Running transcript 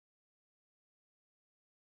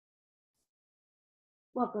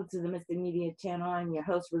Welcome to the Mystic Media channel. I'm your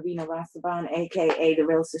host, Ravina Rastaban, aka the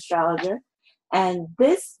Real Astrologer. And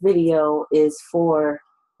this video is for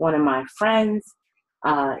one of my friends.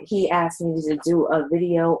 He asked me to do a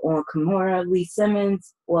video on Kimora Lee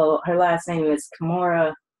Simmons. Well, her last name is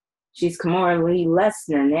Kimora. She's Kimora Lee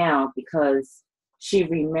Leissner now because she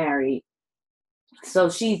remarried. So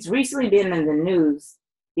she's recently been in the news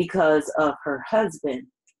because of her husband.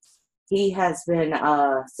 He has been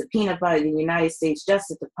subpoenaed by the United States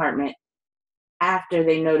Justice Department after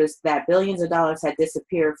they noticed that billions of dollars had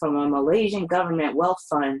disappeared from a Malaysian government wealth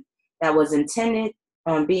fund that was intended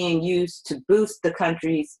on being used to boost the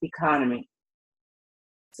country's economy.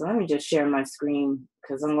 So let me just share my screen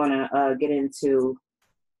because I'm going to get into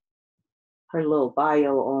her little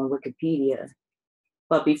bio on Wikipedia.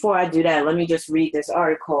 But before I do that, let me just read this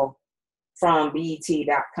article from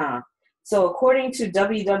BET.com. So according to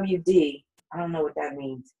WWD, I don't know what that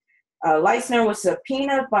means, Leissner was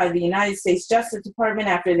subpoenaed by the United States Justice Department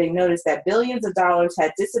after they noticed that billions of dollars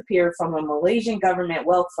had disappeared from a Malaysian government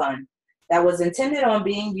wealth fund that was intended on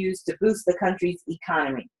being used to boost the country's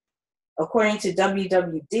economy. According to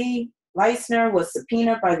WWD, Leissner was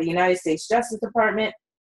subpoenaed by the United States Justice Department.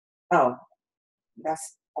 Oh,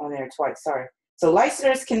 that's on there twice, sorry. So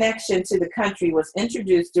Leissner's connection to the country was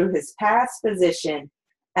introduced through his past position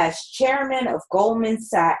as chairman of Goldman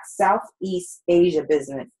Sachs Southeast Asia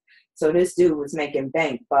business. So this dude was making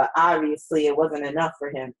bank, but obviously it wasn't enough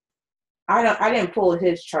for him. I didn't pull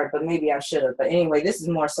his chart, but maybe I should have. But anyway, this is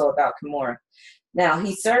more so about Kimora. Now,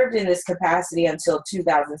 he served in this capacity until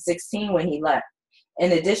 2016 when he left.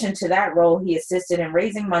 In addition to that role, he assisted in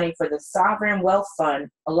raising money for the Sovereign Wealth Fund,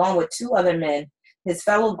 along with two other men, his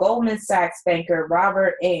fellow Goldman Sachs banker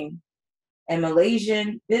Robert Ng and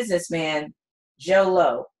Malaysian businessman Joe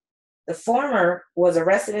Low. The former was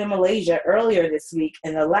arrested in Malaysia earlier this week,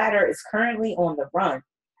 and the latter is currently on the run.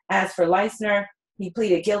 As for Leissner, he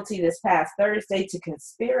pleaded guilty this past Thursday to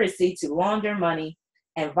conspiracy to launder money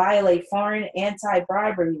and violate foreign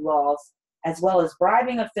anti-bribery laws, as well as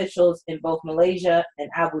bribing officials in both Malaysia and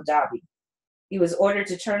Abu Dhabi. He was ordered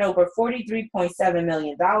to turn over $43.7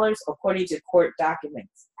 million, according to court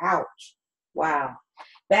documents. Ouch. Wow.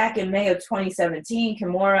 Back in May of 2017,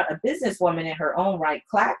 Kimora, a businesswoman in her own right,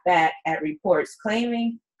 clapped back at reports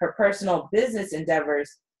claiming her personal business endeavors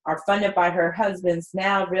are funded by her husband's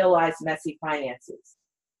now realized messy finances.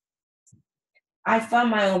 I fund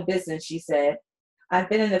my own business, she said. I've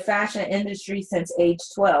been in the fashion industry since age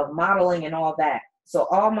 12, modeling and all that. So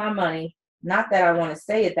all my money, not that I want to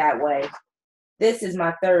say it that way, this is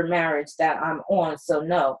my third marriage that I'm on, so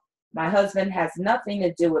no. My husband has nothing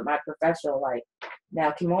to do with my professional life.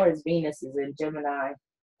 Now, Kimora's Venus is in Gemini,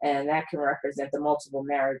 and that can represent the multiple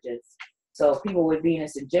marriages. So people with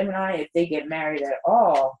Venus in Gemini, if they get married at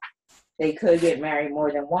all, they could get married more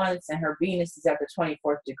than once, and her Venus is at the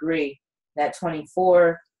 24th degree. That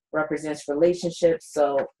 24 represents relationships,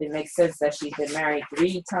 so it makes sense that she's been married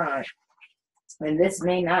 3 times. And this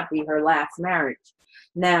may not be her last marriage.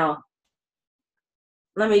 Now,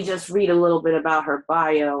 let me just read a little bit about her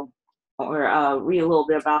bio, or read a little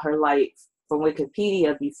bit about her life from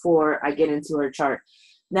Wikipedia before I get into her chart.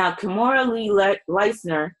 Now, Kimora Lee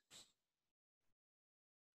Leissner,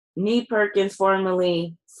 Nee Perkins,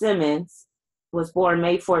 formerly Simmons, was born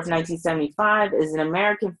May 4th, 1975, is an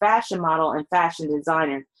American fashion model and fashion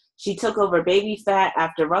designer. She took over Baby Phat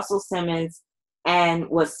after Russell Simmons and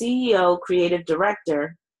was CEO, creative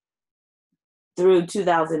director through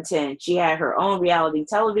 2010. She had her own reality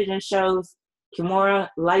television shows, Kimora,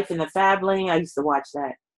 Life in the Fab Lane. I used to watch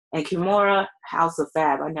that. And Kimora, House of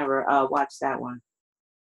Fab. I never watched that one.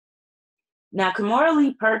 Now, Kimora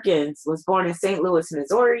Lee Perkins was born in St. Louis,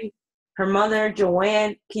 Missouri. Her mother,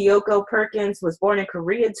 Joanne Kyoko Perkins, was born in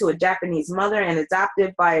Korea to a Japanese mother and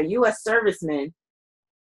adopted by a U.S. serviceman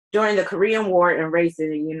during the Korean War and raised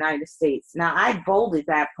in the United States. Now, I bolded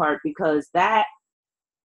that part because that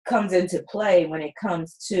comes into play when it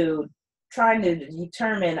comes to trying to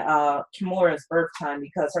determine Kimora's birth time,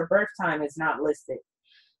 because her birth time is not listed.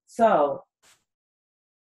 So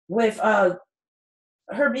with her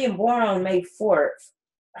being born on May 4th,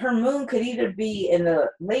 her moon could either be in the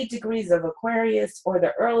late degrees of Aquarius or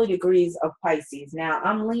the early degrees of Pisces. Now,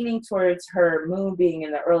 I'm leaning towards her moon being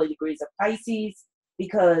in the early degrees of Pisces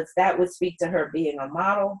because that would speak to her being a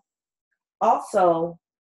model. Also,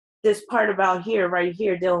 this part about here, right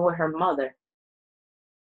here, dealing with her mother,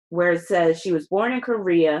 where it says she was born in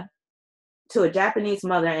Korea to a Japanese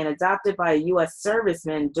mother and adopted by a U.S.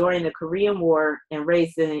 serviceman during the Korean War and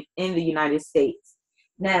raised in the United States.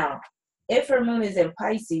 Now, if her moon is in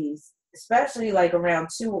Pisces, especially like around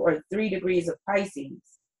 2 or 3 degrees of Pisces,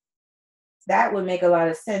 that would make a lot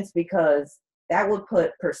of sense, because that would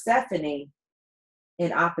put Persephone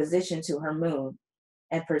in opposition to her moon.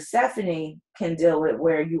 And Persephone can deal with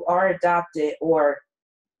where you are adopted or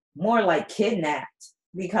more like kidnapped.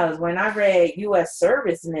 Because when I read U.S.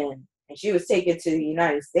 servicemen and she was taken to the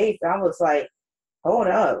United States, I was like, hold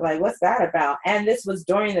up, like, what's that about? And this was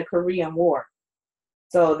during the Korean War.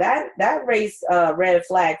 So that raised a red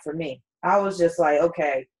flag for me. I was just like,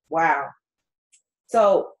 okay, wow.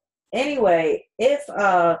 So anyway, if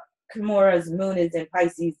Kimora's moon is in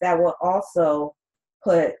Pisces, that will also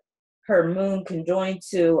put her moon conjoined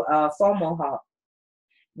to Fomalhaut,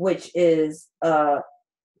 which is a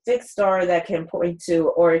fixed star that can point to,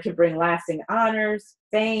 or it can bring lasting honors,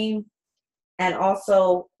 fame, and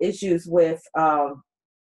also issues with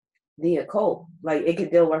the occult. Like, it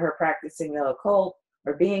could deal with her practicing the occult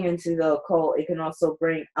or being into the occult. It can also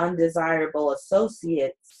bring undesirable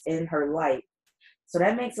associates in her life. So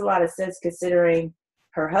that makes a lot of sense, considering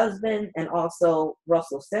her husband and also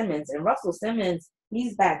Russell Simmons. And Russell Simmons,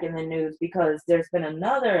 he's back in the news because there's been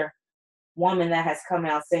another woman that has come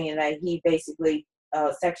out saying that he basically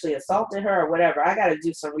sexually assaulted her or whatever. I got to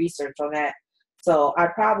do some research on that. So I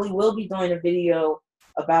probably will be doing a video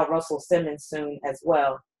about Russell Simmons soon as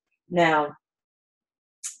well. Now,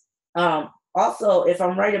 also, if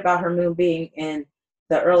I'm right about her moon being in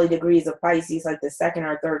the early degrees of Pisces, like the second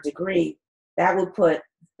or third degree, that would put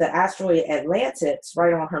the asteroid Atlantis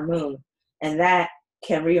right on her moon. And that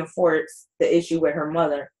can reinforce the issue with her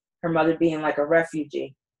mother being like a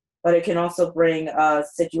refugee. But it can also bring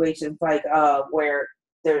situations like where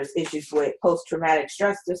there's issues with post-traumatic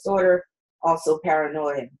stress disorder, also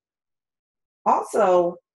paranoia.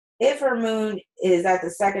 Also, if her moon is at the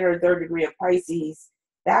second or third degree of Pisces,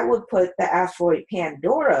 that would put the asteroid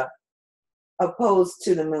Pandora opposed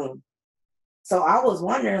to the moon. So I was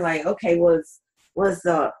wondering, like, okay, was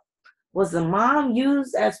the mom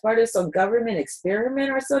used as part of some government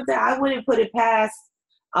experiment or something? I wouldn't put it past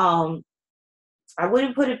the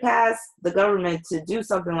government to do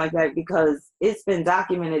something like that, because it's been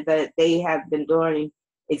documented that they have been doing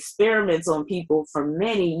experiments on people for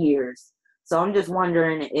many years. So I'm just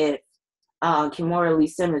wondering if Kimora Lee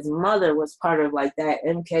Simmons' mother was part of like that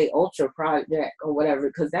MK Ultra project or whatever,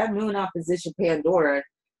 because that moon opposition Pandora,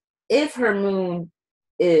 if her moon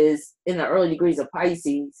is in the early degrees of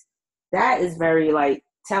Pisces, that is very like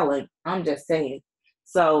telling. I'm just saying.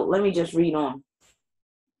 So let me just read on.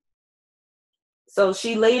 So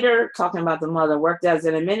she later, talking about the mother, worked as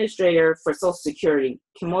an administrator for Social Security.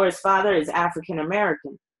 Kimora's father is African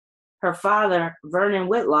American. Her father, Vernon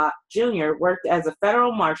Whitlock Jr., worked as a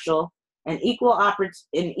federal marshal, an equal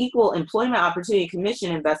employment opportunity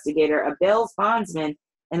commission investigator, a bail bondsman,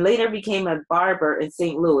 and later became a barber in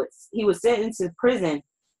St. Louis. He was sentenced to prison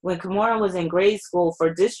when Kimora was in grade school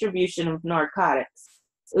for distribution of narcotics.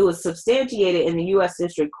 It was substantiated in the U.S.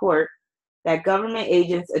 District Court that government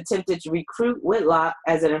agents attempted to recruit Whitlock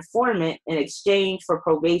as an informant in exchange for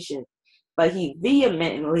probation, but he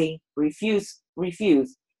vehemently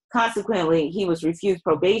refused. Consequently, he was refused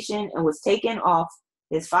probation and was taken off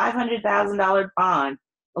his $500,000 bond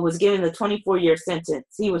and was given the 24-year sentence.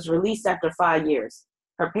 He was released after 5 years.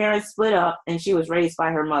 Her parents split up, and she was raised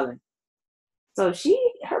by her mother. So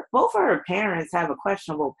both of her parents have a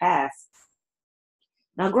questionable past.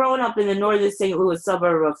 Now, growing up in the northern St. Louis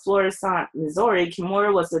suburb of Florissant, Missouri,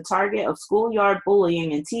 Kimora was the target of schoolyard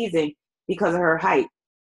bullying and teasing because of her height.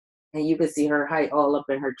 And you can see her height all up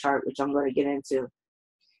in her chart, which I'm going to get into.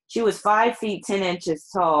 She was 5 feet 10 inches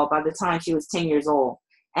tall by the time she was 10 years old,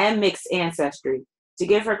 and mixed ancestry. To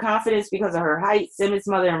give her confidence because of her height, Simmons'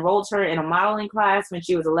 mother enrolled her in a modeling class when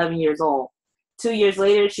she was 11 years old. 2 years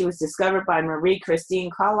later, she was discovered by Marie-Christine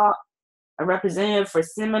Collot, a representative for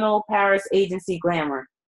seminal Paris agency Glamour,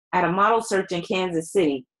 at a model search in Kansas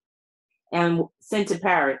City, and sent to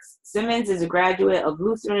Paris. Simmons is a graduate of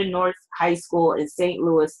Lutheran North High School in St.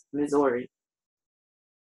 Louis, Missouri.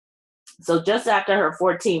 So just after her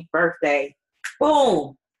 14th birthday,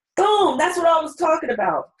 boom, that's what I was talking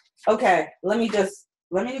about. Okay, let me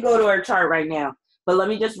go to her chart right now. But let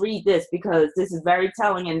me just read this, because this is very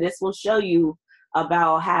telling, and this will show you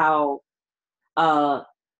about how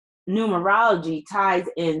numerology ties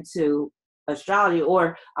into astrology,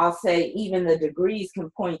 or I'll say even the degrees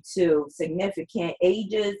can point to significant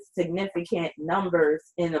ages, significant numbers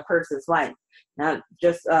in a person's life. Now,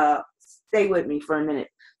 just stay with me for a minute.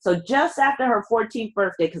 So just after her 14th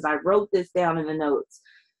birthday, because I wrote this down in the notes,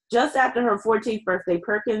 just after her 14th birthday,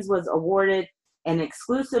 Perkins was awarded an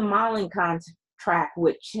exclusive modeling contract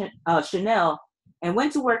with Chanel, and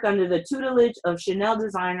went to work under the tutelage of Chanel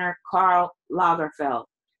designer Karl Lagerfeld.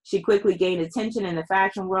 She quickly gained attention in the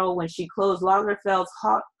fashion world when she closed Lagerfeld's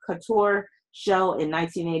haute couture show in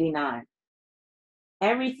 1989.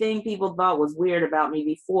 Everything people thought was weird about me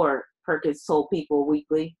before, Perkins told People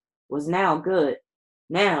Weekly, was now good.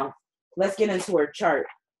 Now, let's get into her chart.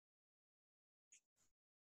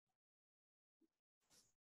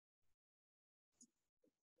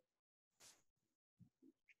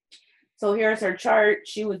 So here's her chart.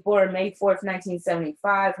 She was born May 4th,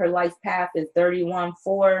 1975. Her life path is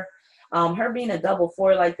 31-4. Her being a double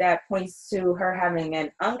 4 like that points to her having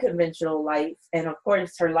an unconventional life. And of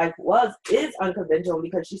course, her life is unconventional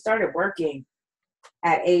because she started working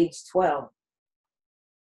at age 12.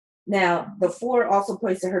 Now, the 4 also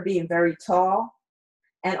points to her being very tall.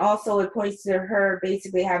 And also it points to her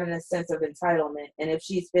basically having a sense of entitlement. And if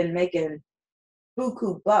she's been making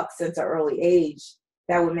buku bucks since an early age,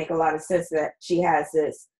 that would make a lot of sense that she has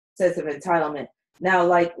this sense of entitlement. Now,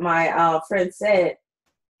 like my friend said,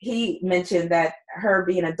 he mentioned that her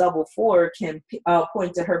being a double 4 can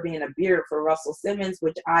point to her being a beard for Russell Simmons,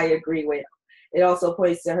 which I agree with. It also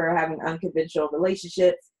points to her having unconventional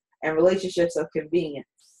relationships and relationships of convenience.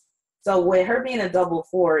 So with her being a double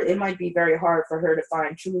 4, it might be very hard for her to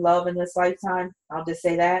find true love in this lifetime. I'll just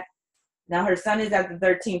say that. Now, her sun is at the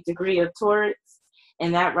 13th degree of Taurus.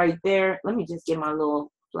 And that right there, let me just get my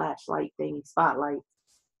little flashlight thing, spotlight.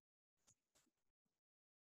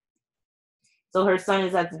 So her sun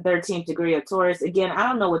is at the 13th degree of Taurus. Again, I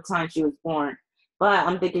don't know what time she was born, but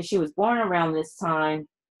I'm thinking she was born around this time,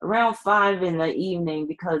 around 5 in the evening,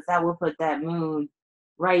 because that will put that moon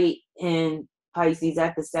right in Pisces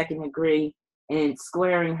at the 2nd degree and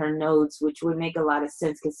squaring her nodes, which would make a lot of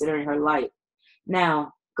sense considering her light.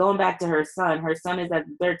 Now, going back to her sun is at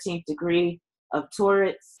the 13th degree of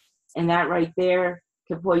Taurus, and that right there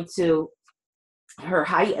can point to her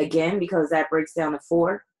height again, because that breaks down to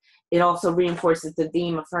 4. It also reinforces the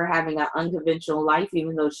theme of her having an unconventional life,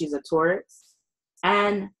 even though she's a Taurus.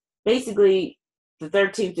 And basically, the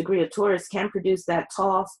 13th degree of Taurus can produce that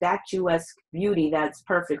tall, statuesque beauty that's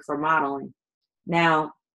perfect for modeling.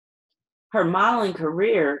 Now, her modeling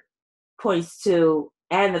career points to,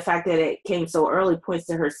 and the fact that it came so early points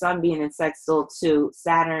to her sun being in sextile to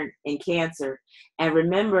Saturn in Cancer. And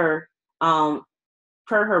remember, per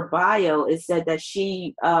her bio, it said that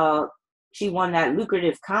she won that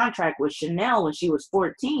lucrative contract with Chanel when she was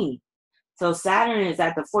 14. So Saturn is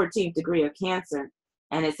at the 14th degree of Cancer,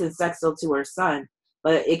 and it's in sextile to her sun.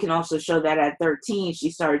 But it can also show that at 13, she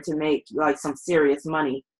started to make like some serious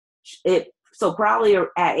money. So probably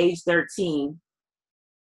at age 13,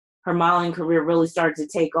 her modeling career really started to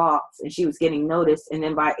take off, and she was getting noticed. And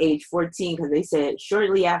then by age 14, because they said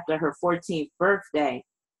shortly after her 14th birthday,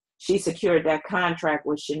 she secured that contract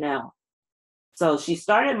with Chanel. So she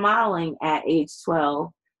started modeling at age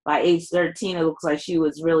 12. By age 13, it looks like she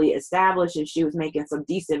was really established and she was making some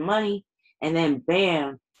decent money. And then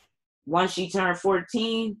bam, once she turned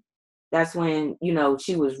 14, that's when,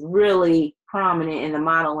 she was really prominent in the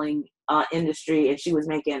modeling industry, and she was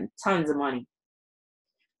making tons of money.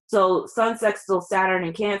 So Sun sextile Saturn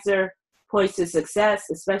in Cancer points to success,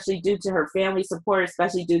 especially due to her family support,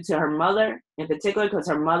 especially due to her mother in particular, because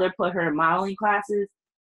her mother put her in modeling classes.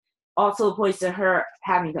 Also points to her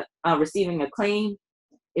having receiving acclaim.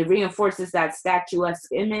 It reinforces that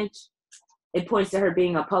statuesque image. It points to her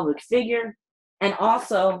being a public figure. And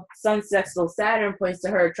also, Sun sextile Saturn points to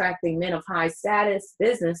her attracting men of high status,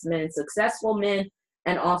 businessmen, successful men,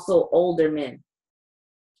 and also older men.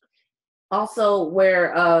 Also,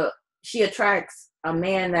 where she attracts a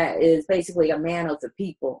man that is basically a man of the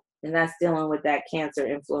people, and that's dealing with that Cancer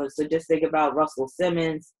influence. So just think about Russell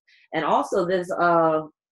Simmons, and also this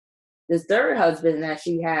third husband that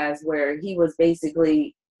she has, where he was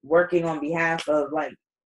basically working on behalf of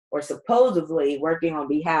or supposedly working on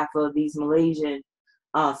behalf of these Malaysian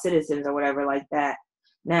citizens or whatever like that.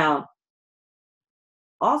 Now,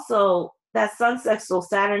 also, that Sun sextile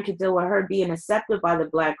Saturn could deal with her being accepted by the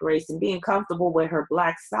Black race and being comfortable with her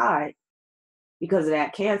Black side because of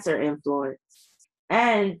that Cancer influence.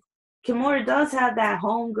 And Kimora does have that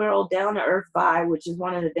homegirl, down-to-earth vibe, which is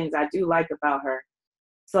one of the things I do like about her.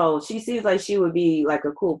 So she seems like she would be like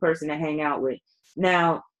a cool person to hang out with.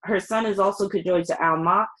 Now, her sun is also conjoined to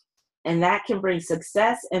Almach, and that can bring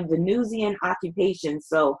success and Venusian occupation.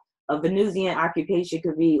 So a Venusian occupation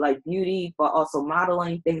could be like beauty, but also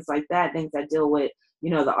modeling, things like that, things that deal with,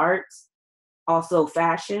 the arts, also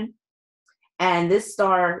fashion. And this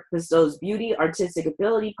star bestows beauty, artistic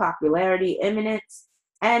ability, popularity, eminence,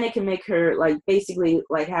 and it can make her basically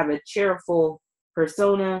have a cheerful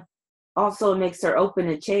persona. Also, it makes her open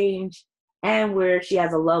to change, and where she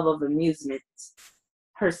has a love of amusement.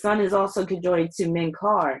 her sun is also conjoined to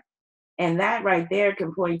Minkar. And that right there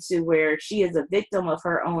can point to where she is a victim of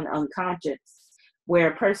her own unconscious,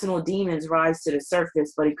 where personal demons rise to the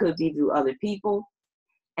surface, but it could be through other people.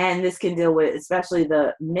 And this can deal with especially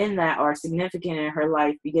the men that are significant in her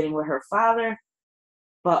life, beginning with her father,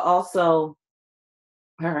 but also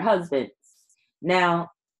her husband.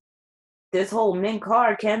 Now, this whole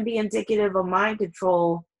Minkar can be indicative of mind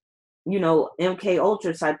control, you know, MK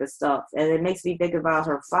Ultra type of stuff. And it makes me think about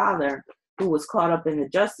her father, who was caught up in the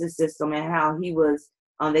justice system, and how he was,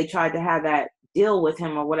 they tried to have that deal with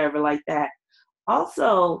him or whatever like that.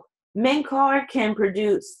 Also, Minkar can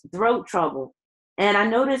produce throat trouble. And I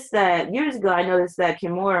noticed that years ago, I noticed that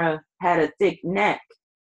Kimora had a thick neck,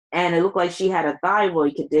 and it looked like she had a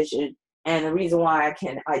thyroid condition. And the reason why I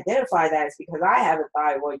can identify that is because I have a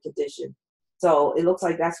thyroid condition. So it looks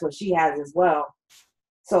like that's what she has as well.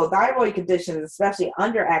 So thyroid conditions, especially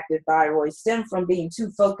underactive thyroid, stem from being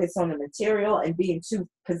too focused on the material and being too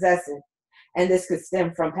possessive. And this could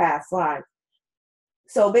stem from past lives.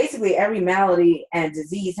 So basically every malady and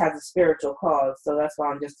disease has a spiritual cause. So that's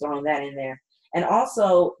why I'm just throwing that in there. And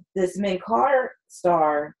also this Minkar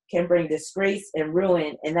star can bring disgrace and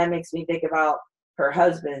ruin. And that makes me think about her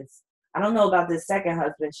husbands. I don't know about this second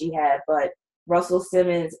husband she had, but Russell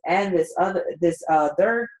Simmons and this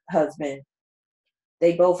third husband,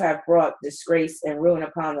 they both have brought disgrace and ruin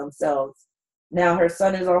upon themselves. Now, her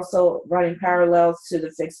sun is also running parallels to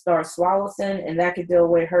the fixed star Swallowson, and that could deal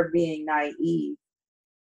with her being naive,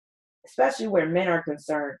 especially where men are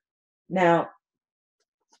concerned. Now,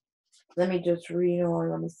 let me just read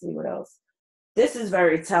on. Let me see what else. This is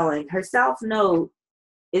very telling. Her South Node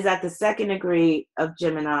is at the 2nd degree of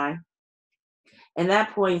Gemini, and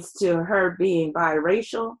that points to her being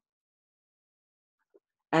biracial,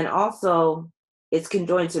 and also it's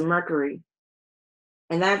conjoined to Mercury.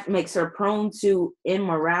 And that makes her prone to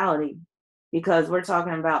immorality, because we're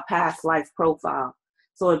talking about past life profile.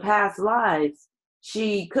 So in past lives,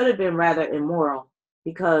 she could have been rather immoral,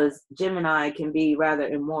 because Gemini can be rather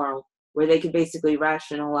immoral, where they could basically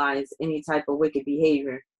rationalize any type of wicked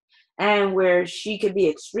behavior. And where she could be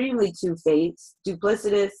extremely two-faced,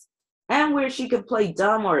 duplicitous, and where she could play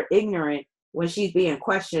dumb or ignorant when she's being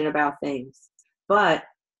questioned about things. But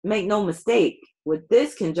make no mistake, with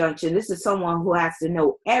this conjunction, this is someone who has to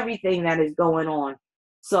know everything that is going on.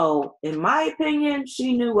 So, in my opinion,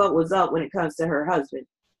 she knew what was up when it comes to her husband.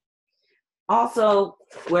 Also,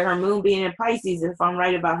 with her moon being in Pisces, if I'm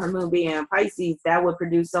right about her moon being in Pisces, that would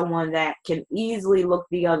produce someone that can easily look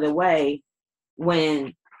the other way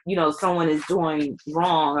when, you know, someone is doing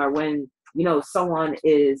wrong, or when, you know, someone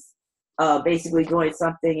is basically doing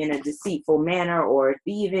something in a deceitful manner or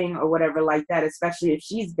thieving or whatever like that, especially if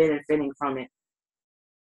she's benefiting from it.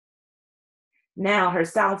 Now, her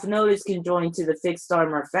South Node is conjoined to the fixed star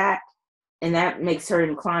Merfak, and that makes her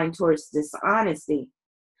inclined towards dishonesty.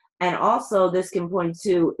 And also, this can point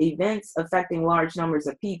to events affecting large numbers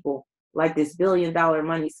of people, like this $1 billion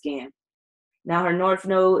money scam. Now, her North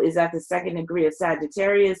Node is at the 2nd degree of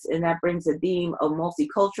Sagittarius, and that brings a theme of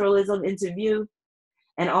multiculturalism into view.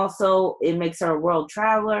 And also, it makes her a world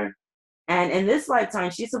traveler. And in this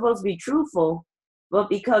lifetime, she's supposed to be truthful, but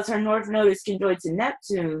because her North Node is conjoined to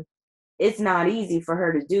Neptune, it's not easy for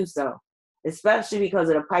her to do so, especially because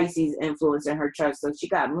of the Pisces influence in her chart. So she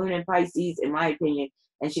got Moon in Pisces, in my opinion,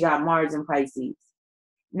 and she got Mars in Pisces.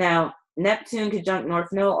 Now, Neptune conjunct North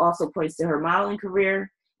Node also points to her modeling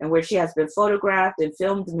career, and where she has been photographed and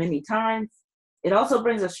filmed many times. It also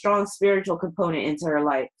brings a strong spiritual component into her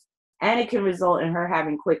life, and it can result in her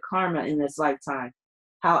having quick karma in this lifetime.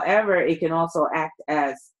 However, it can also act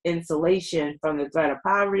as insulation from the threat of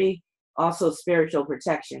poverty, also spiritual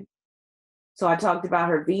protection. So I talked about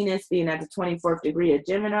her Venus being at the 24th degree of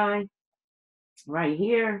Gemini, right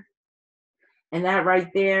here. And that right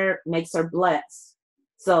there makes her blessed.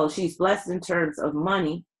 So she's blessed in terms of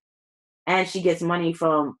money, and she gets money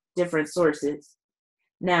from different sources.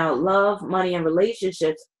 Now, love, money, and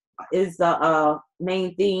relationships is the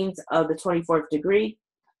main themes of the 24th degree.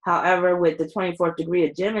 However, with the 24th degree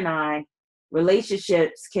of Gemini,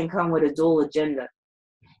 relationships can come with a dual agenda,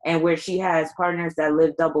 and where she has partners that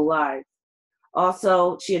live double lives.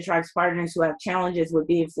 Also, she attracts partners who have challenges with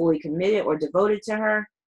being fully committed or devoted to her,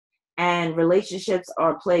 and relationships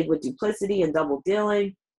are plagued with duplicity and double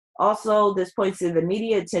dealing. Also, this points to the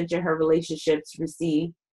media attention her relationships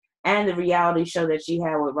receive and the reality show that she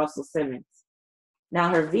had with Russell Simmons. Now,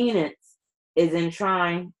 her Venus is in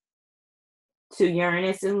trine to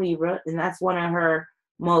Uranus and Libra, and that's one of her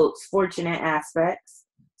most fortunate aspects.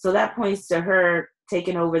 So that points to her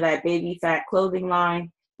taking over that baby fat clothing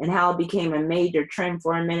line and how it became a major trend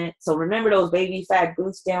for a minute. So remember those baby fat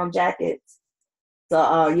goose down jackets?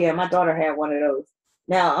 So yeah, my daughter had one of those.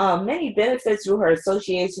 Now, many benefits through her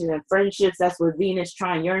associations and friendships. That's what Venus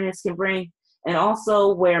trine Uranus can bring. And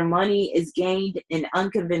also where money is gained in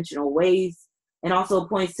unconventional ways. And also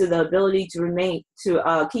points to the ability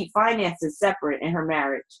to keep finances separate in her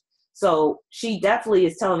marriage. So she definitely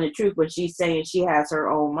is telling the truth when she's saying she has her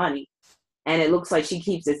own money. And it looks like she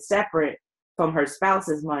keeps it separate from her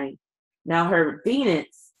spouse's money. Now her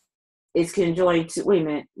Venus is conjoined to, wait a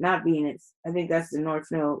minute, not Venus. I think that's the North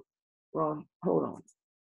Node. Wrong. Hold on.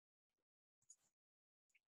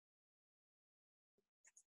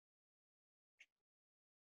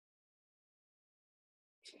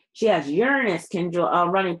 She has Uranus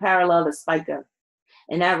running parallel to Spica.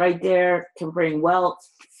 And that right there can bring wealth,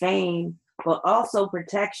 fame, but also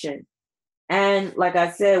protection. And like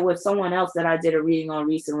I said, with someone else that I did a reading on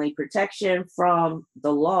recently, protection from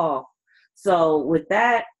the law. So with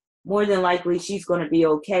that, more than likely, she's going to be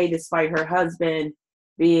okay despite her husband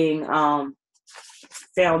being found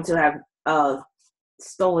to have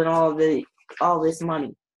stolen all this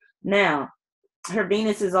money. Now, her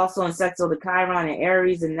Venus is also in sextile to Chiron and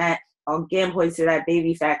Aries, and that again points to that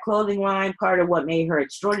baby fat clothing line, part of what made her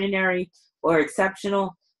extraordinary or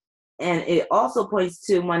exceptional. And it also points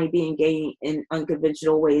to money being gained in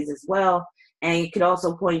unconventional ways as well. And it could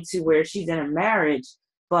also point to where she's in a marriage,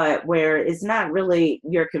 but where it's not really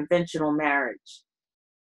your conventional marriage.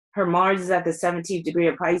 Her Mars is at the 17th degree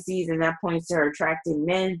of Pisces, and that points to her attracting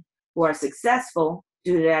men who are successful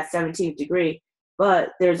due to that 17th degree. But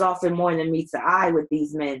there's often more than meets the eye with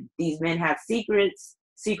these men. These men have secrets,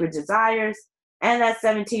 secret desires, and that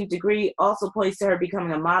 17th degree also points to her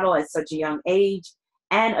becoming a model at such a young age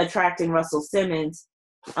and attracting Russell Simmons.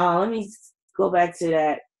 Let me go back to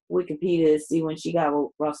that Wikipedia to see when she got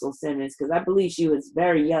with Russell Simmons, because I believe she was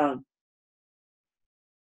very young.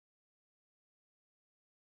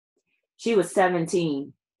 She was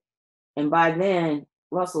 17. And by then,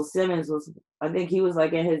 Russell Simmons was, I think he was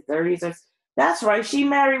like in his 30s. That's right. She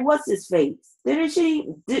married what's his face? Didn't she?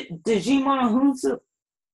 Digimon Hunsu?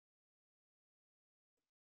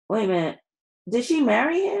 Wait a minute. Did she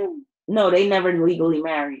marry him? No, they never legally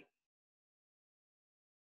married.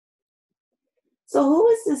 So who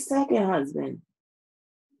is the second husband?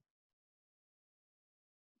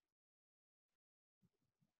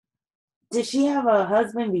 Did she have a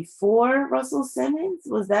husband before Russell Simmons?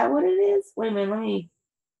 Was that what it is? Wait a minute,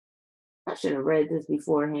 I should have read this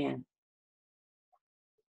beforehand.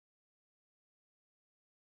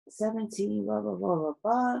 17, blah, blah, blah, blah,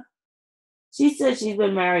 blah. She said she's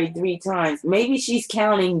been married 3 times. Maybe she's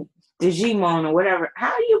counting Digimon or whatever.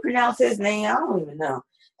 How do you pronounce his name? I don't even know.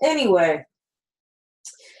 Anyway,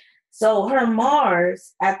 so her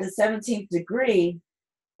Mars at the 17th degree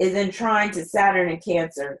is in trine to Saturn and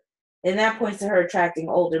Cancer. And that points to her attracting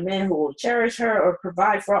older men who will cherish her or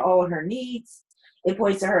provide for all her needs. It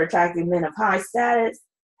points to her attracting men of high status.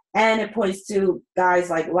 And it points to guys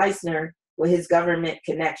like Leissner with his government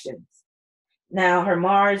connections. Now, her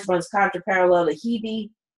Mars runs contra-parallel to Hebe.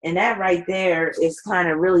 And that right there is kind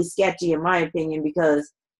of really sketchy in my opinion,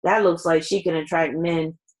 because that looks like she can attract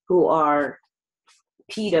men who are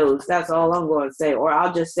pedos. That's all I'm going to say. Or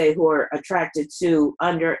I'll just say who are attracted to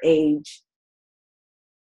underage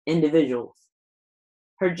individuals.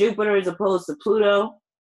 Her Jupiter is opposed to Pluto,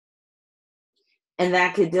 and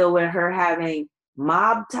that could deal with her having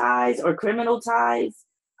mob ties or criminal ties,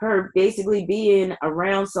 her basically being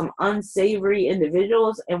around some unsavory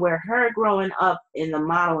individuals, and where her growing up in the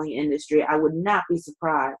modeling industry, I would not be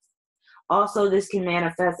surprised. Also, this can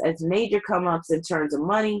manifest as major come-ups in terms of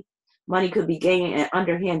money. Money could be gained in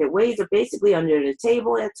underhanded ways or basically under the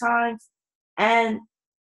table at times. And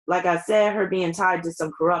like I said, her being tied to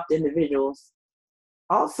some corrupt individuals.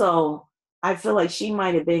 Also, I feel like she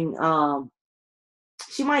might have been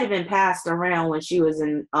passed around when she was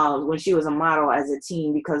a model as a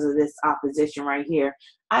teen because of this opposition right here.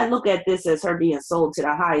 I look at this as her being sold to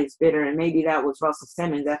the highest bidder, and maybe that was Russell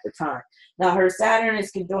Simmons at the time. Now, her Saturn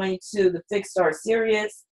is conjoined to the fixed star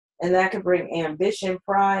Sirius, and that can bring ambition,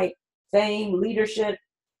 pride, fame, leadership,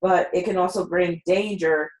 but it can also bring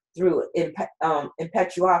danger through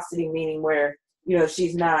impetuosity, meaning where,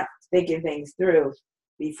 she's not thinking things through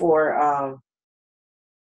before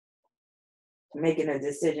making a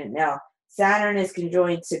decision. Now, Saturn is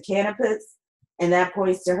conjoined to Canopus, and that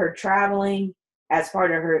points to her traveling as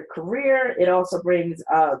part of her career. It also brings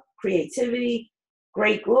creativity,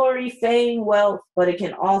 great glory, fame, wealth, but it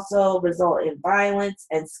can also result in violence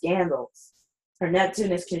and scandals. Her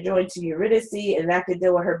Neptune is conjoined to Eurydice, and that could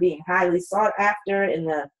deal with her being highly sought after in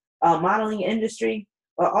the modeling industry,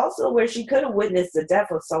 but also where she could have witnessed the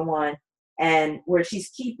death of someone and where she's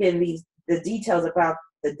keeping the details about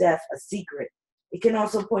the death a secret. It can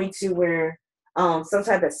also point to where some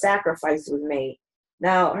type of sacrifice was made.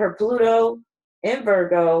 Now, her Pluto in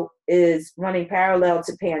Virgo is running parallel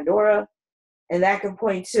to Pandora, and that can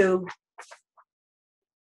point to,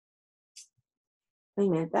 wait a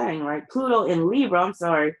minute, that ain't right. Pluto in Libra, I'm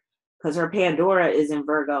sorry, because her Pandora is in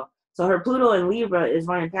Virgo. So her Pluto in Libra is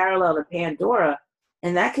running parallel to Pandora,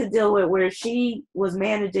 and that could deal with where she was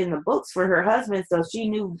managing the books for her husband, so she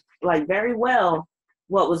knew like very well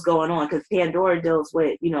what was going on, because Pandora deals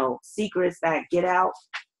with, you know, secrets that get out,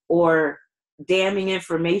 or damning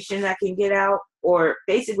information that can get out, or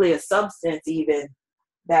basically a substance even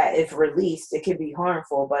that if released, it could be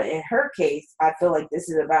harmful. But in her case, I feel like this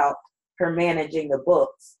is about her managing the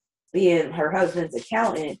books, being her husband's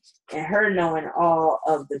accountant, and her knowing all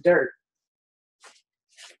of the dirt.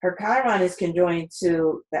 Her Chiron is conjoined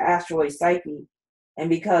to the asteroid Psyche, and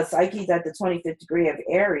because Psyche's at the 25th degree of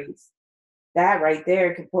Aries, that right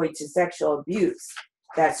there could point to sexual abuse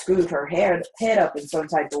that screwed her head up in some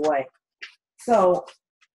type of way. So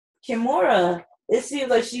Kimora, it seems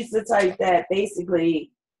like she's the type that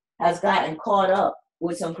basically has gotten caught up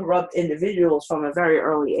with some corrupt individuals from a very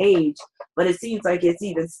early age, but it seems like it's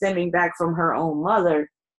even stemming back from her own mother,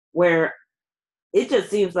 where it just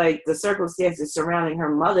seems like the circumstances surrounding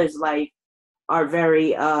her mother's life are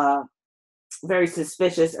very, very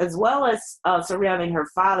suspicious, as well as surrounding her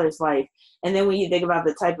father's life. And then when you think about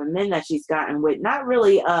the type of men that she's gotten with, not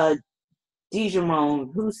really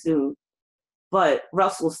Dijamon Husu, but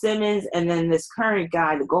Russell Simmons, and then this current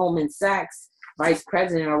guy, the Goldman Sachs vice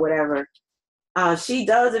president or whatever, she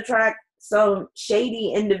does attract some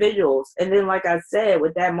shady individuals. And then, like I said,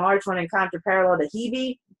 with that Mars running contra parallel to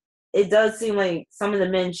Hebe, it does seem like some of the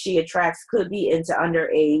men she attracts could be into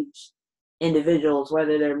underage individuals,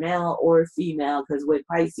 whether they're male or female, because with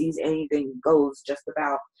Pisces, anything goes just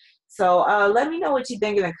about. So let me know what you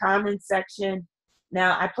think in the comments section.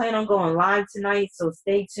 Now, I plan on going live tonight, so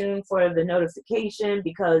stay tuned for the notification,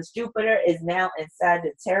 because Jupiter is now in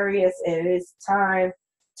Sagittarius, and it is time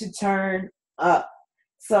to turn up.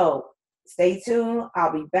 So stay tuned.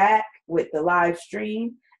 I'll be back with the live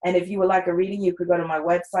stream. And if you would like a reading, you could go to my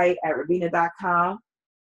website at rabina.com.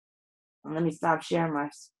 Let me stop sharing my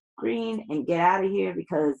screen and get out of here,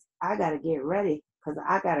 because I got to get ready, because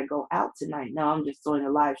I got to go out tonight. No, I'm just doing a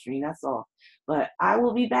live stream. That's all. But I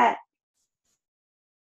will be back.